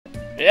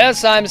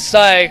Yes, I'm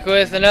psych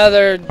with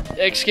another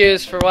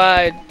excuse for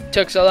why it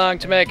took so long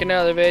to make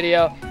another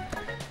video.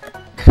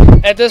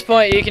 At this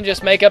point, you can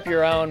just make up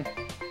your own,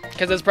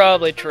 because it's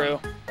probably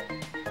true.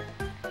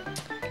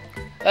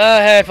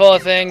 A handful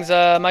of things.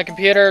 My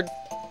computer,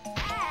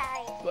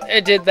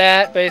 it did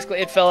that, basically.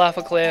 It fell off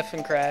a cliff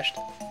and crashed.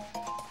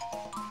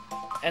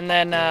 And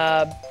then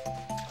I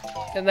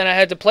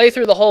had to play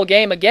through the whole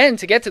game again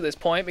to get to this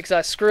point, because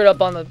I screwed up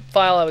on the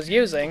file I was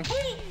using.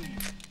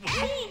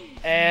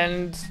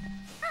 And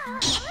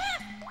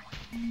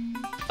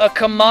a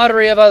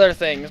camaraderie of other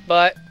things,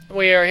 but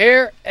we are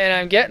here, and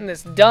I'm getting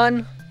this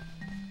done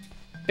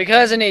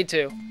because I need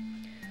to.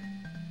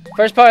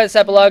 First part of this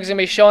epilogue is going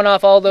to be showing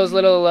off all those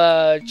little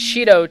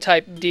Cheeto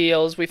type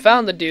deals. We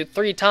found the dude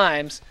 3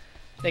 times.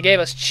 They gave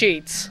us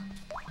cheats,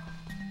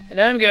 and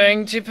I'm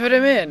going to put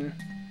him in.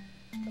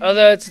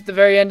 Although it's at the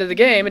very end of the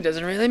game, it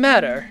doesn't really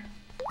matter.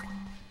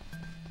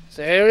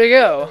 So here we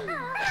go.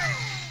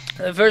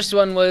 The first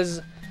one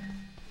was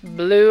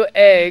blue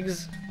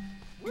eggs,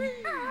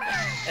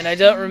 and I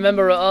don't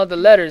remember what all the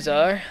letters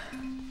are.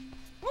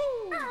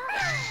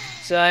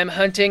 So I'm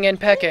hunting and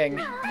pecking,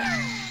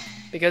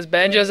 because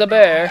Banjo's a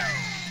bear,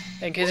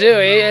 and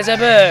Kazooie is a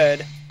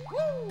bird.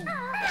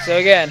 So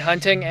again,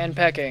 hunting and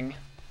pecking.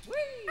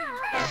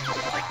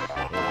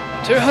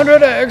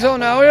 200 eggs are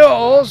now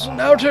yours.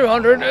 Now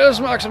 200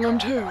 is maximum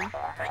too.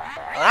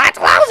 That's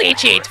lousy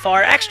cheat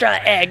for extra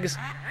eggs.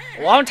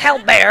 Won't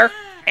help bear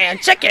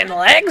and chicken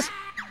legs.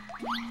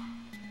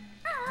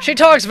 She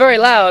talks very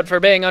loud for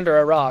being under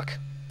a rock.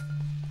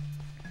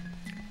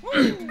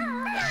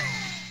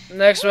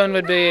 Next one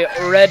would be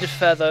red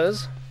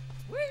feathers.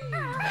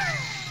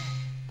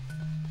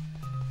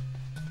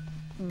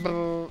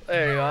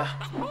 There you are.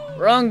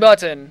 Wrong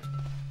button.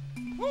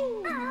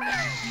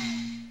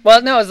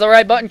 Well, no, it's the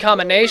right button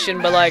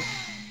combination, but like,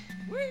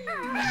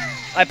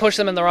 I pushed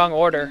them in the wrong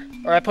order,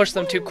 or I pushed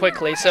them too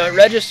quickly, so it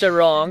registered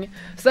wrong.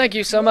 Thank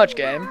you so much,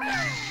 game.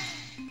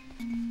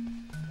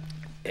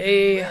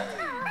 A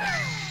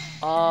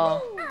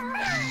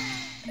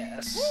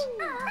S.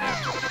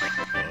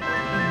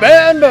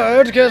 Bear and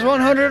bird gets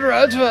 100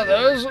 red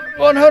feathers,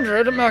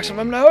 100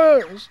 maximum now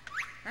is.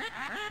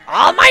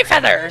 All my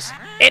feathers,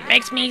 it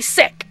makes me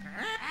sick.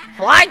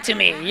 Fly to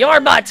me, your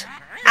butt,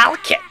 I'll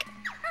kick.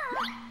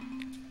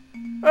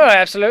 Oh,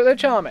 absolutely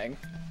charming.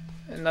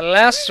 And the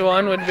last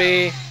one would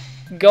be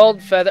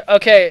gold feather.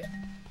 Okay,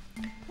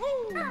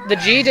 the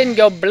G didn't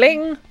go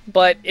bling,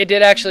 but it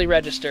did actually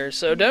register,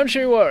 so don't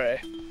you worry.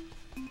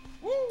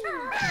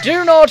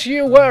 Do not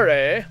you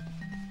worry.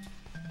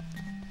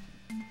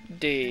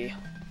 D.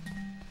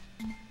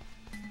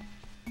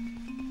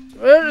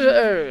 I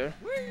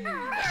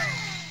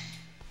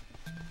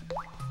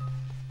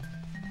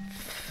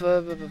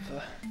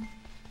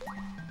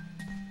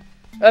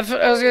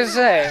was gonna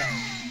say,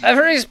 I've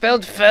already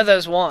spelled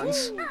feathers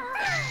once.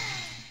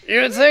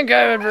 You would think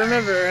I would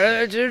remember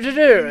how to do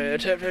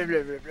it.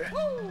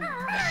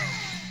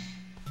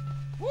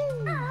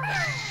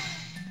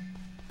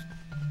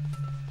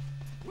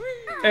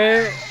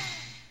 S.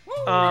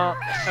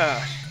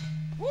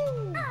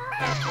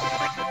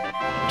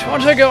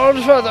 20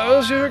 gold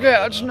feathers you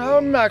get, now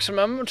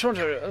maximum 20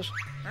 years.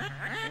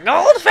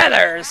 Gold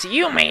feathers,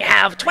 you may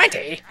have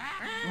 20,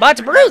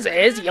 but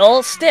bruises,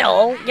 you'll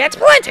still get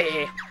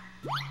plenty.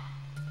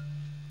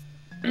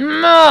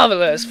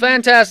 Marvelous,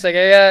 fantastic.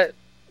 I got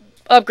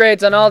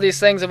upgrades on all these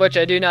things of which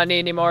I do not need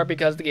anymore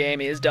because the game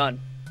is done.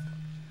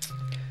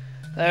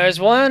 There's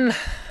one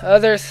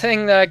other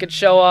thing that I could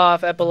show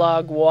off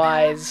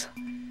epilogue-wise.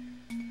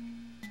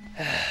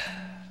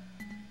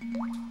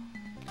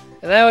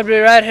 And that would be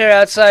right here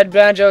outside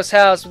Banjo's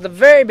house at the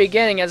very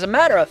beginning. As a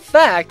matter of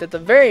fact, at the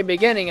very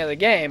beginning of the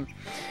game,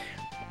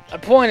 I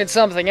pointed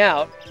something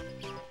out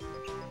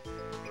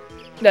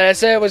that I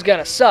said was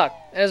gonna suck.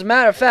 And as a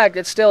matter of fact,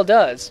 it still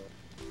does.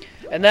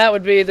 And that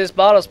would be this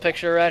bottles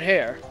picture right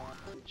here.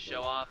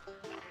 Show off,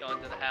 go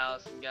into the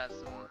house and got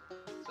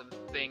some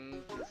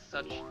things and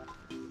such.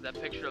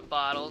 That picture of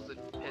bottles, it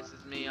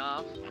pisses me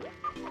off.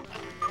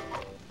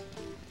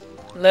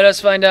 Let us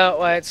find out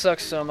why it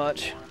sucks so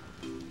much.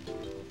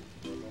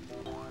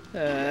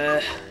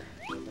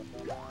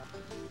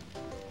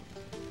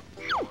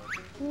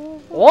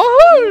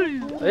 Whoa!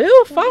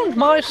 You found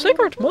my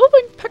secret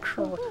moving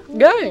picture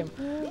game.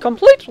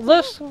 Complete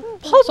this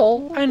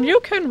puzzle and you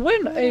can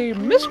win a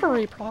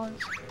mystery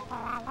prize.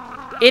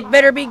 It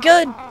better be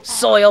good,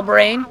 soil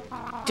brain.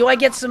 Do I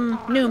get some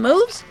new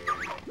moves?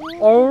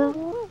 Or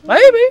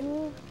maybe.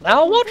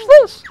 Now watch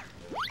this.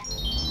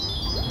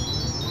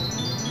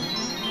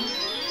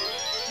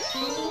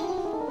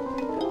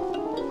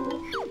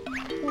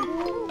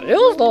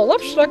 Use the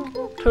lipstick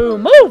to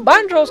move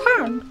Banjo's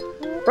hand.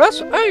 Press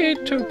A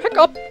to pick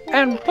up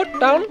and put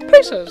down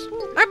pieces.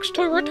 X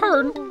to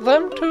return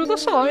them to the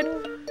side.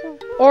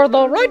 Or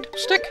the right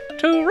stick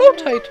to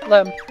rotate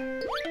them.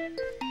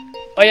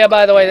 Oh yeah,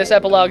 by the way, this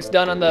epilogue's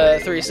done on the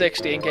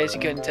 360 in case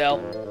you couldn't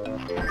tell.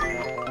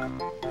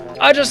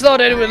 I just thought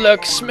it would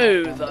look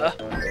smoother.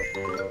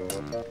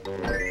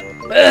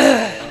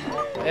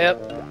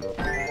 Yep.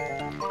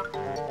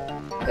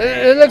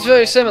 It looks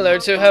very similar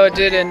to how it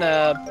did in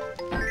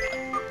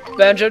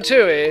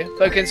Banjo-Tooie,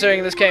 but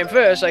considering this came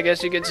first, I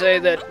guess you could say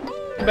that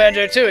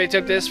Banjo-Tooie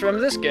took this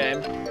from this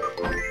game.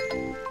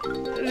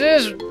 It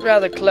is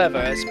rather clever,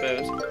 I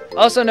suppose.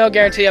 Also, no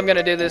guarantee I'm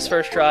gonna do this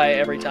first try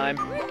every time.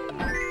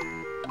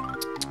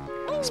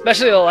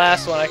 Especially the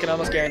last one, I can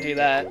almost guarantee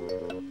that.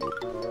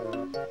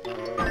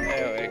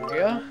 There we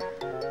go.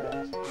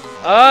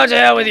 Oh, to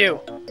hell with you!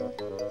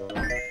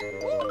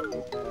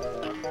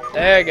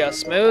 There you go,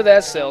 smooth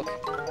as silk.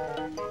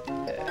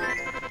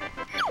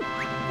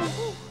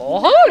 Oh,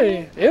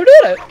 hi! You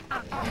did it!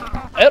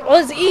 It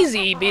was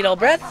easy, Beetle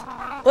Breath.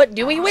 What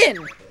do we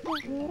win?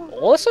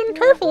 Listen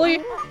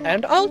carefully,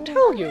 and I'll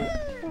tell you.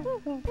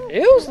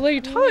 Use the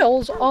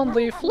tiles on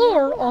the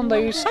floor on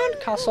the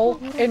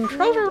sandcastle in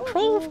Treasure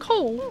Trove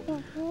Cove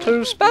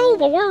to spell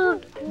the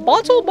word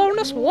Bottle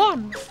Bonus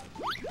 1.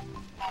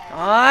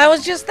 I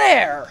was just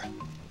there.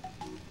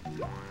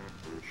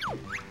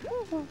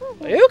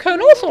 You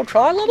can also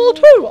try level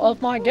 2 of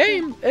my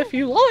game if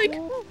you like.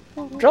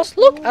 Just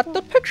look at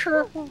the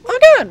picture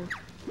again.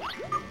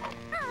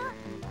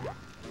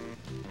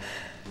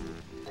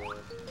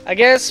 I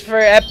guess for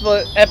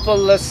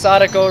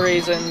episodical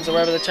reasons, or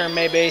whatever the term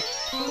may be.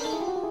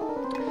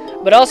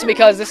 But also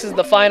because this is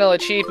the final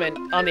achievement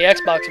on the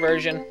Xbox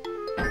version,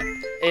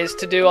 is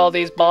to do all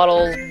these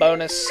bottles,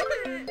 bonus,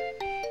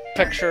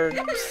 picture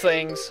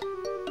things.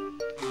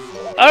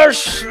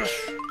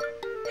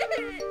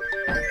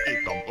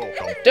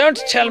 Don't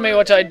tell me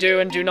what I do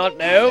and do not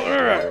know.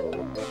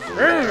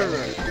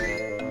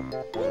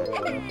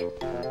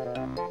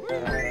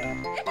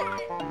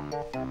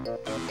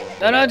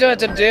 I don't have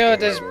to deal with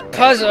this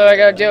puzzle. I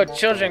gotta deal with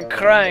children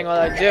crying while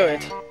I do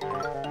it.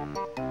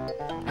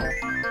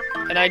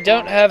 And I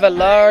don't have a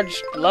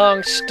large,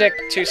 long stick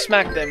to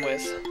smack them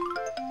with.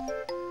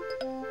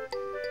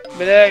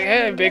 But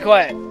hey, be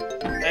quiet.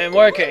 I'm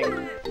working.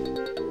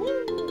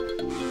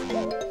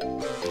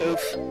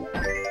 Oof.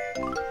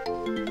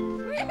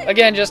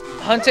 Again, just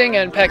hunting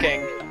and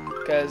pecking,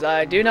 because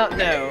I do not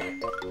know.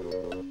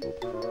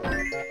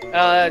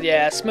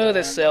 Yeah, smooth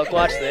as silk.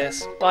 Watch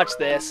this. Watch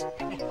this.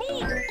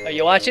 Are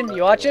you watching?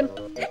 You watching?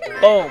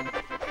 Boom.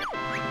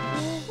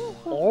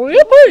 Oh,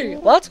 yippee!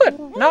 That's it.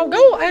 Now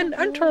go and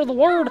enter the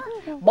word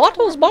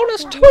Bottles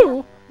Bonus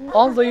 2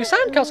 on the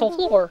sandcastle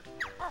floor.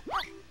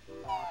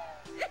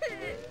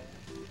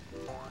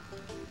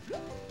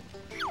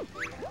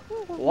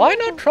 Why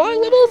not try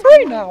level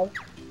 3 now?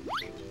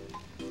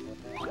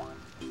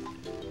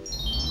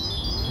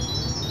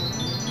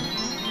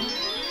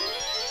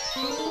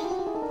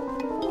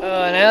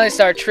 Now they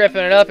start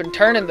tripping it up and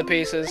turning the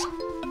pieces.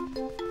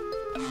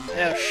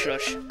 Oh,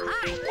 shush.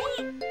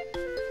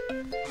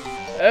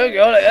 Oh,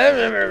 God.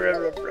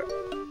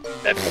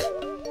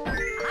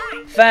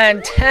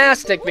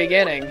 Fantastic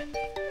beginning.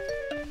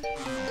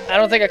 I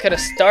don't think I could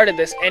have started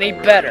this any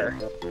better.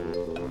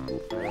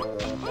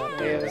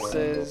 This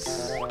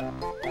is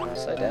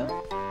upside down.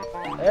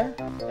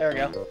 There we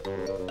go.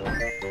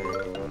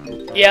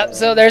 Yep,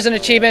 so there's an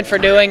achievement for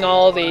doing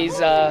all these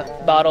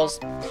bottles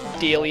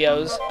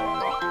dealios.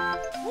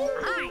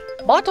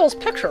 Bottles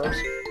pictures.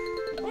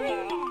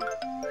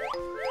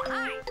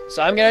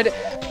 So I'm gonna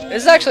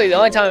this is actually the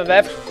only time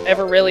I've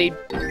ever really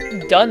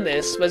done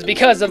this, was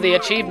because of the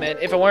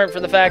achievement. If it weren't for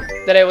the fact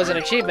that it was an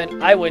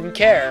achievement, I wouldn't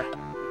care.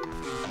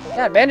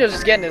 God, Banjo's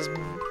just getting his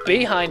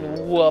behind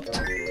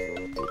whooped.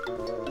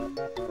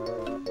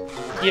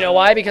 You know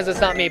why? Because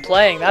it's not me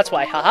playing, that's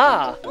why,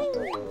 haha! There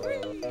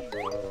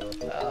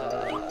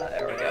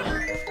we go.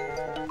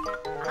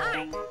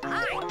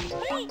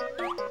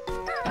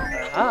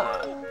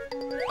 Aha!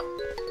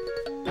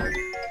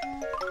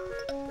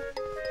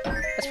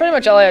 That's pretty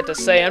much all I have to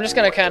say. I'm just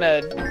gonna kind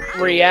of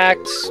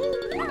react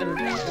and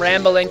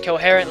ramble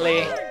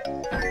incoherently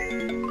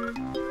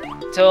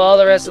until all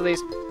the rest of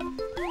these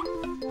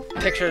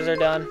pictures are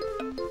done.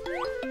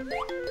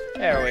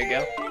 There we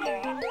go.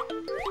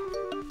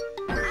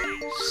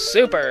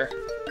 Super.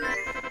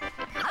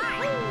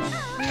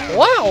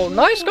 Wow,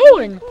 nice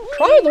going.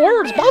 Try the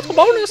words Bottle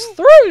Bonus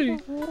 3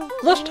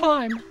 this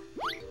time.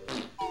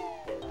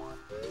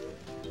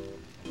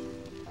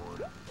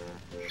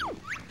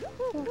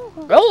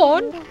 Go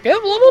on,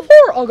 give level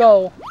 4 a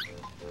go.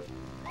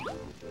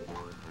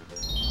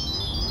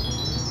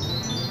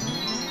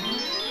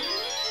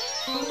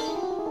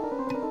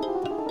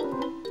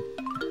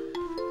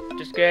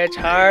 Just gets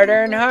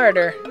harder and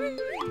harder.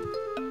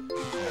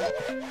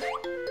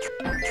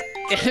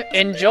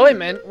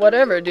 Enjoyment?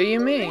 Whatever do you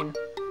mean?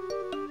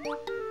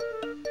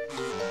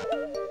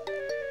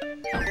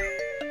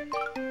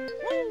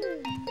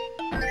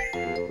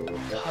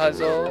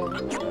 Puzzle.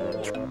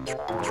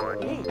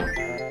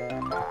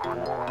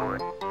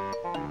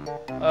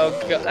 Oh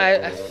god,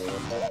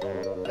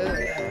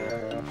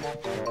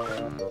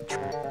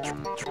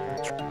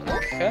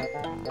 okay.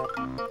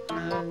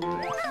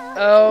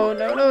 Oh,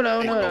 no.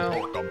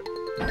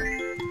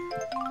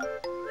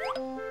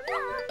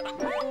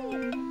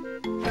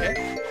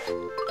 Okay.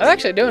 I'm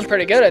actually doing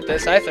pretty good at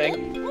this, I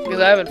think, because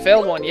I haven't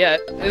failed one yet.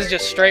 This is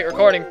just straight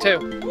recording, too.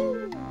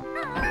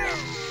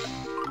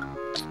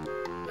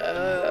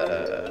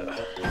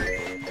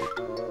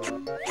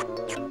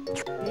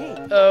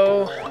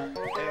 Oh,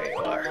 there you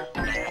are.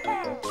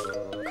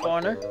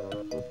 Corner.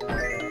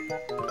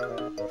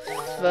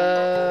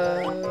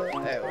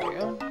 There we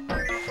go.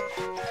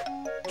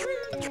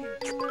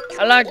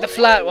 I like the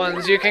flat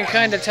ones. You can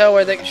kind of tell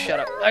where they... Shut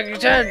up. I can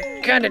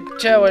kind of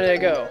tell where they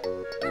go.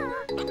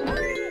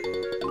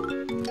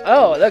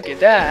 Oh, look at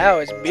that. That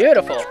was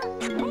beautiful.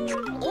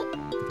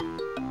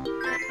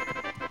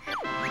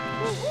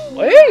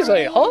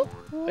 Easy, huh?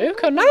 You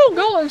can now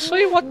go and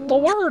see what the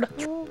word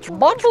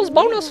Banjo's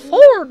bonus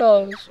 4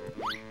 does.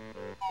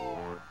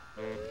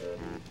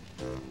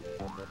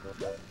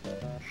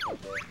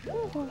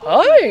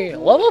 Hey,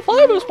 level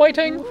 5 is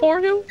waiting for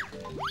you.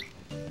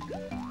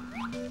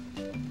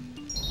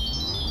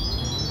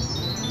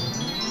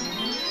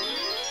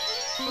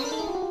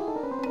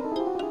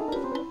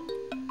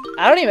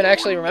 I don't even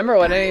actually remember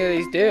what any of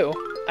these do.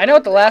 I know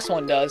what the last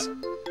one does.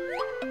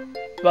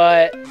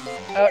 But...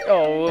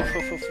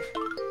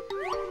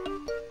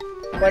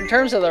 But in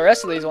terms of the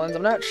rest of these ones,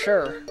 I'm not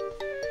sure.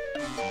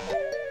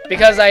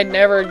 Because I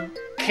never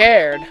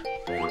cared.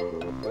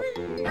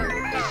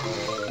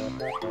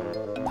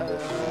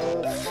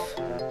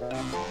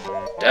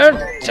 Don't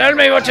tell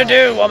me what to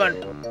do, woman!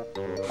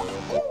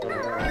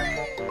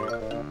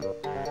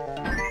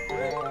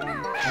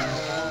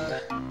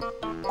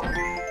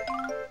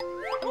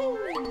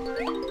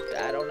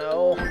 I don't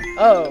know.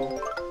 Oh.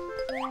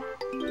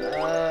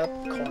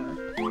 Corner.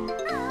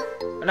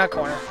 Or not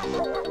corner.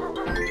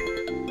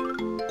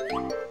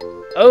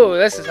 Oh,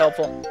 this is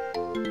helpful.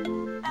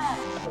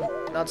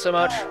 Not so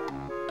much.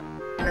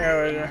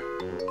 There we go.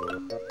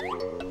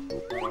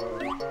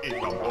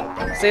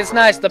 See, it's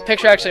nice. The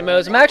picture actually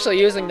moves. I'm actually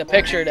using the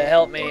picture to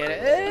help me, and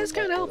it is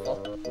kind of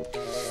helpful.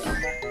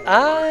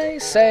 I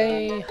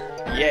say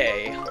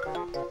yay.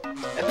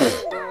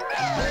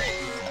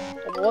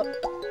 What?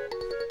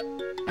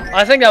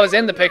 I think that was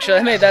in the picture.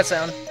 I made that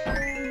sound.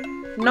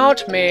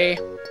 Not me.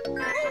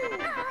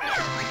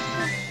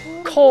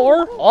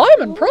 Core,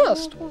 I'm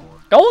impressed.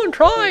 Go and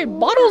try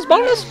Bottles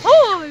Bonus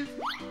 5.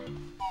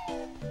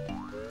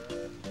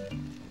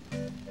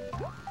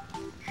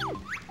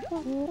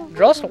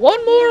 Just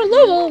one more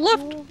level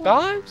left,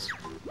 guys.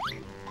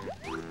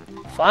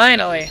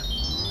 Finally.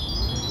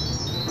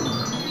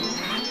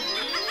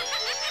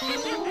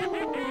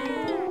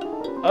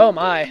 Oh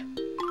my.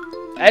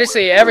 I just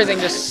see everything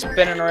just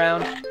spinning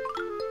around.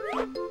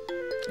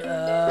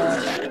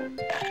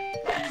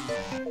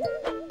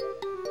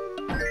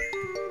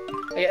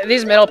 Yeah,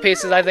 these middle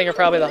pieces I think are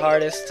probably the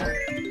hardest.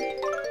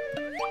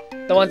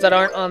 The ones that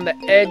aren't on the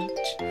edge.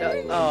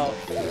 Oh.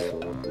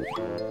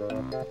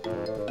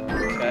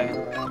 Okay.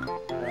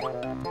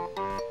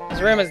 This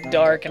room is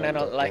dark and I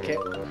don't like it.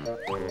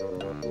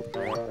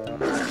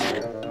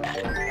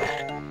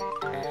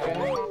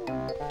 Okay.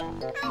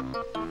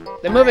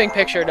 The moving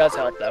picture does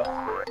help though.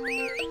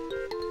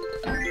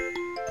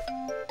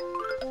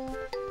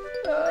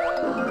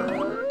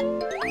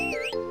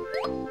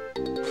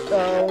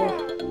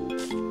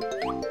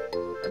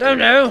 I don't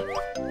know.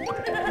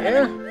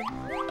 Here?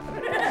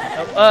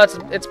 Oh,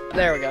 it's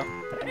there we go.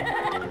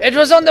 It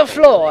was on the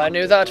floor, I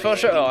knew that for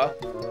sure. Oh.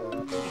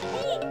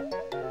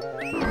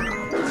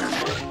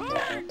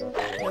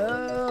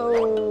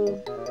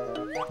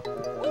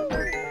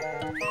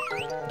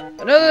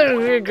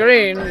 Another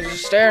green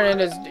is staring in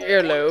his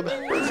earlobe.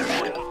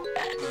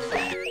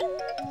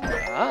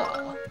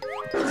 Ah.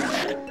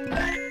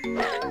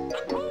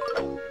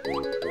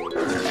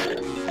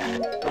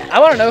 I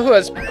want to know who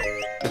is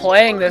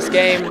playing this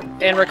game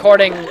and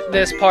recording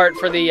this part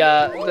for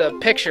the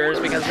pictures,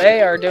 because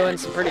they are doing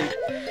some pretty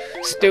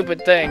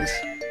stupid things.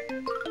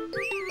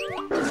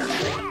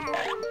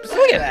 Just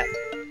look at that.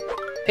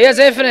 He has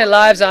infinite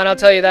lives on, I'll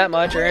tell you that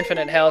much, or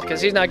infinite health,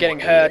 because he's not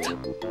getting hurt.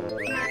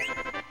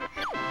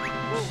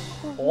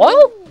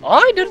 Well,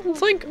 I didn't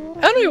think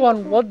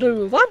anyone would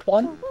do that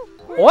one.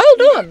 Well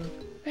done.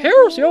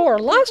 Here's your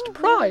last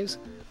prize.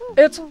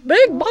 It's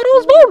Big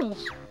Bottles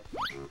Bonus.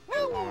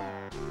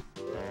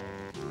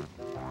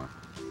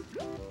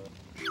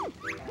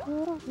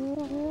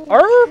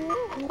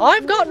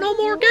 I've got no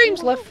more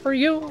games left for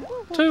you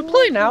to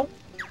play now.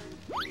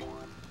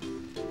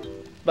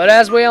 But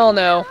as we all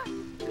know,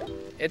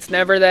 it's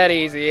never that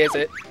easy, is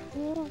it?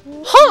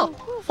 Ha!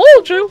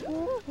 Fooled you!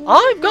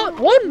 I've got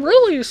one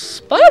really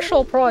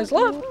special prize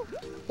left.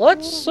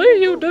 Let's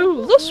see you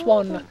do this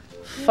one,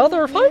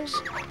 Featherface.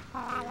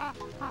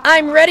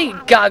 I'm ready,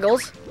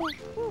 Goggles.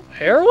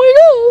 Here we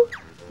go.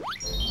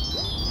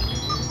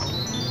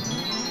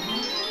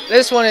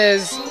 This one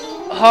is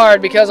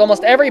hard because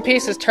almost every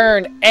piece is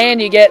turned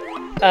and you get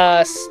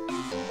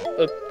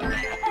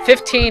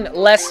 15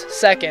 less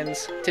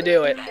seconds to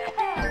do it.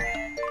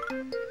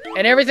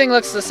 And everything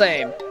looks the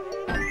same.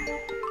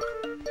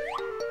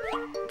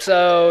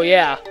 So,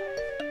 yeah.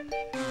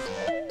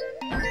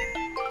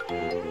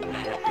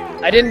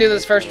 I didn't do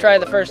this first try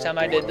the first time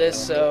I did this,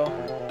 so...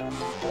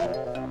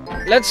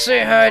 Let's see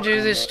how I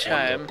do this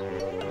time.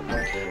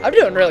 I'm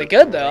doing really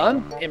good, though.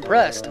 I'm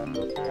impressed.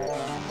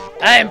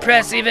 I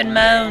impress even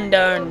my own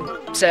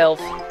darn self.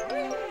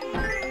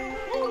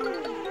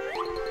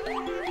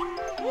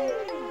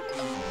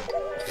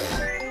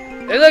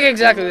 They look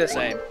exactly the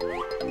same.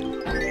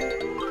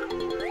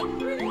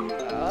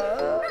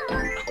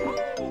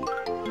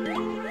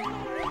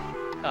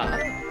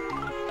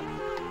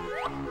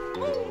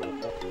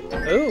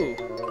 Ooh.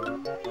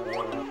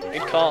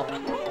 Good call.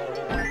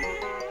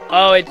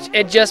 Oh,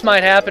 it just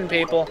might happen,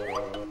 people.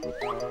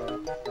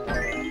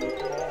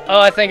 Oh,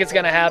 I think it's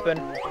gonna happen.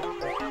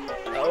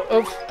 Oh,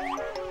 oof.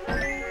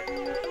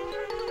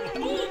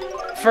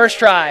 First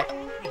try.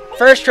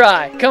 First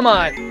try. Come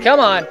on. Come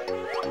on.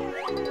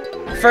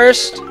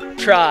 First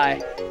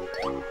try.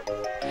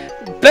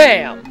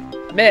 Bam!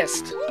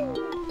 Missed.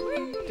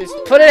 Just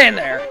put it in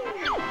there.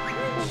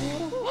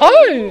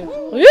 Hi!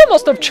 You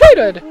must have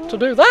cheated to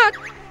do that.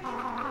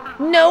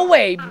 No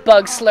way,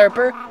 Bug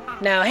Slurper.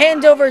 Now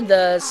hand over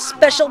the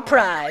special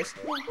prize.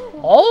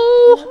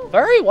 Oh,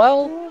 very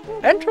well.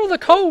 Enter the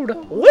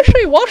code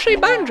Wishy Washy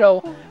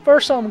Banjo for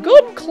some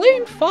good,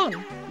 clean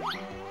fun.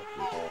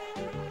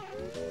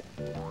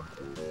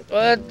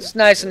 Well, it's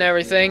nice and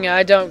everything.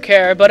 I don't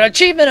care, but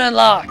achievement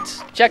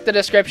unlocked. Check the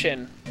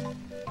description.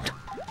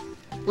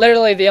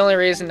 Literally the only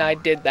reason I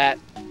did that,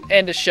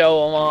 and to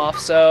show them off.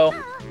 So,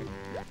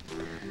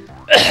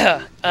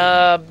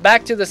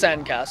 back to the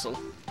sandcastle.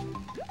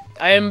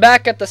 I am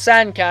back at the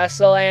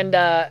sandcastle, and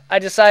I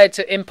decided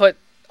to input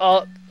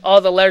all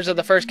the letters of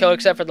the first code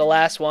except for the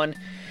last one,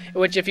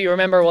 which, if you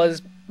remember,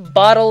 was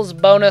Bottles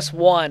Bonus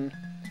 1.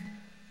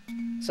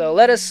 So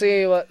let us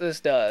see what this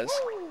does.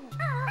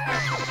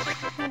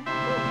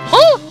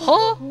 Ha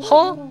ha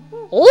ha!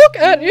 Look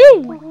at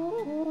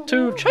you!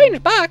 To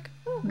change back,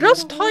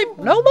 just type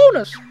no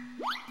bonus.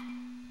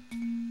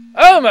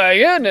 Oh my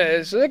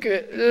goodness! Look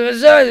at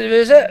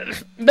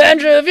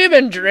Banjo. Have you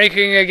been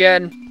drinking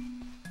again?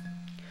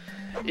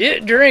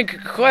 You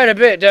drink quite a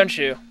bit, don't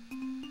you?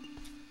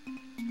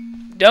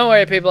 Don't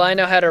worry, people. I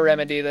know how to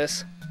remedy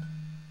this.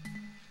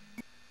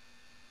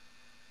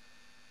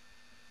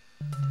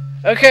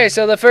 Okay,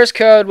 so the first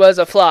code was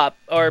a flop,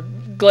 or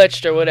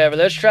glitched, or whatever.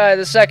 Let's try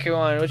the second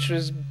one, which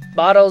was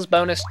Bottles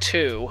Bonus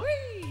 2.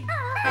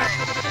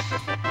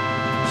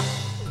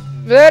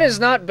 That is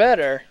not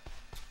better.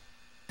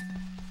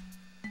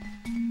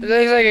 It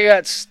looks like it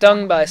got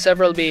stung by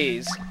several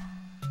bees.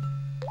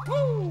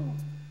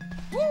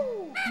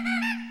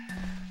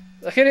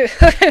 Look at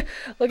it!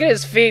 Look at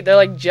his feet. They're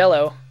like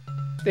Jello.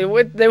 They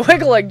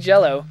wiggle like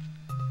Jello,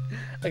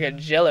 like a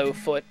Jello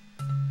foot.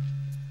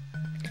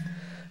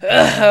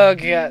 Oh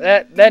god,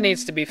 that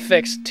needs to be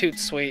fixed. Toot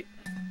sweet.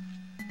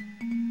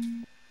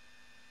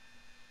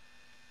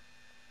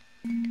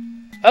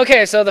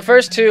 Okay, so the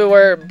first two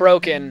were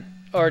broken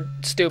or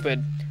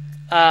stupid.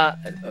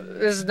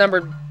 This is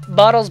numbered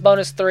Bottles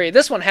Bonus 3.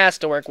 This one has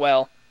to work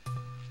well.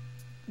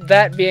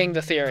 That being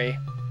the theory.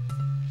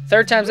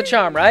 Third time's a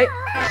charm, right?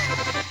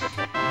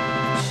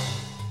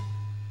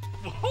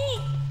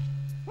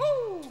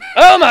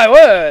 Oh my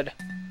word!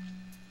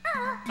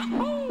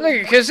 Look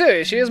at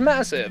Kazooie, she is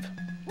massive.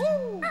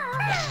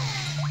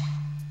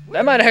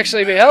 That might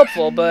actually be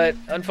helpful, but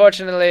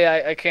unfortunately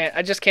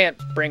I just can't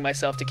bring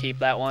myself to keep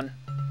that one.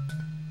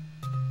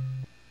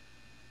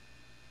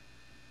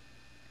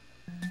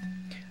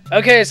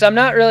 Okay, so I'm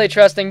not really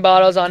trusting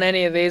Bottles on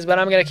any of these, but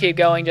I'm gonna keep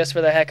going just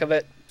for the heck of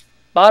it.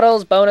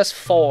 Bottles Bonus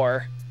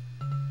 4.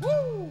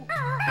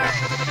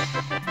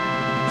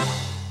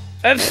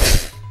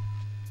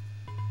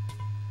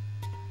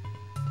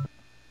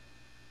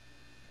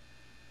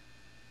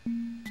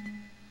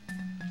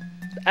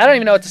 I don't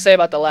even know what to say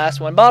about the last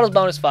one. Bottles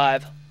Bonus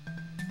 5.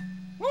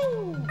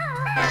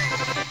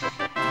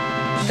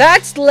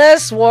 That's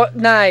less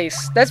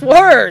nice. That's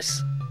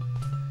worse.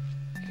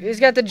 He's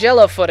got the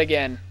Jello foot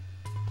again.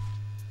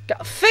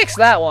 Fix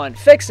that one.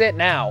 Fix it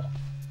now.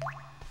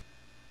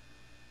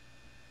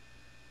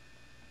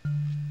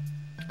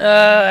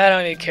 I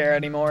don't even care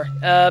anymore.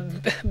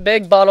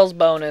 Big Bottles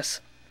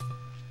Bonus.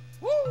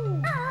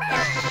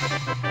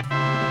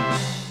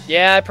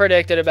 Yeah, I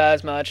predicted about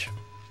as much.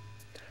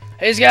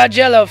 He's got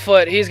Jello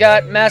foot. He's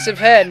got massive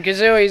head.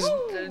 Kazooie's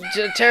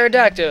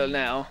pterodactyl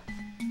now.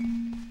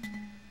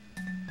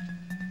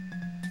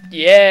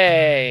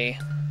 Yay.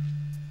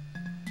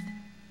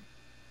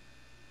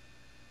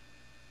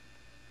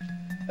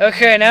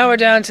 Okay, now we're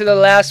down to the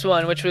last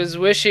one, which was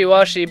Wishy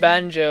Washy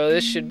Banjo.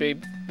 This should be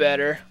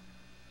better.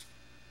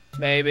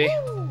 Maybe.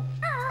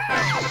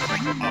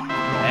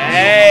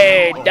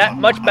 Hey, that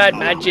much bad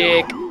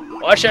magic.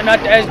 Also not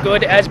as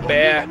good as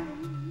bear.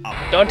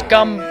 Don't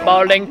come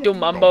bawling to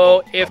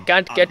Mumbo if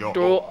can't get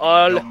through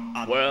all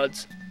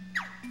words.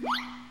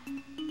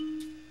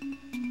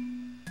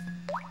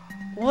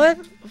 What?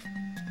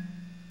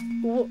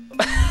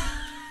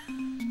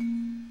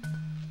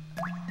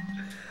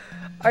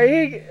 Are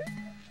you...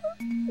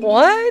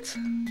 What?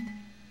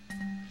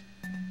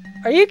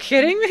 Are you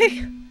kidding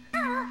me?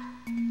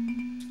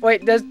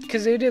 Wait, does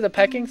Kazoo do the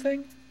pecking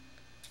thing?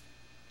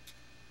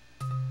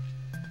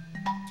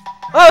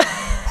 Oh!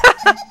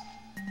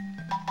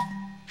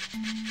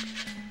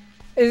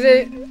 Is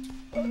it...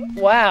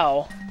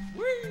 Wow.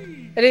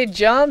 And he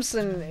jumps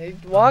and he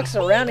walks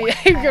around.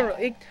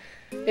 He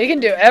can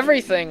do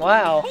everything.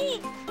 Wow.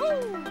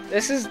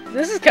 This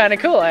is kind of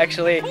cool,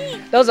 actually.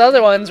 Those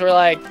other ones were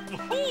like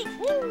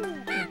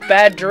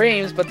bad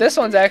dreams, but this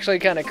one's actually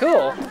kind of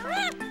cool.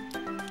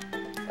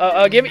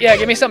 Oh, give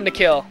me something to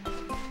kill.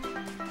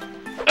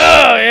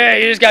 Oh yeah,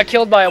 you just got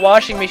killed by a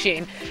washing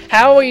machine.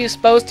 How are you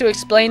supposed to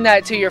explain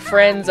that to your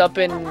friends up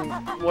in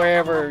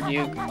wherever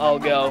you all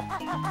go?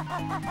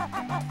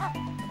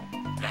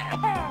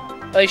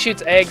 Well, he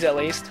shoots eggs at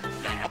least.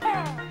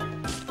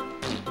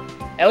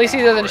 At least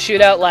he doesn't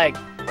shoot out like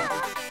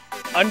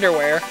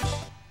underwear.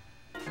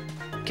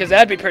 Because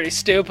that'd be pretty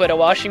stupid, a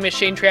washing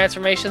machine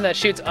transformation that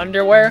shoots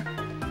underwear.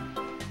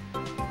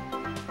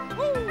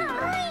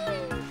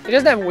 He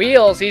doesn't have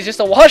wheels, he's just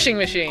a washing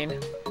machine.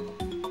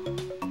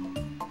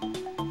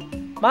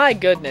 My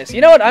goodness.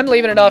 You know what? I'm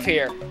leaving it off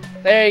here.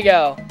 There you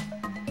go.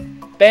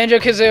 Banjo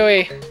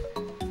Kazooie.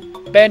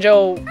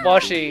 Banjo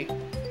Washy.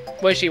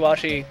 Wishy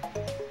Washy.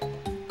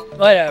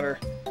 Whatever.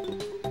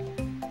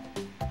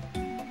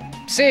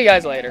 See you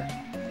guys later.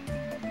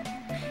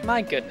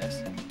 My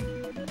goodness.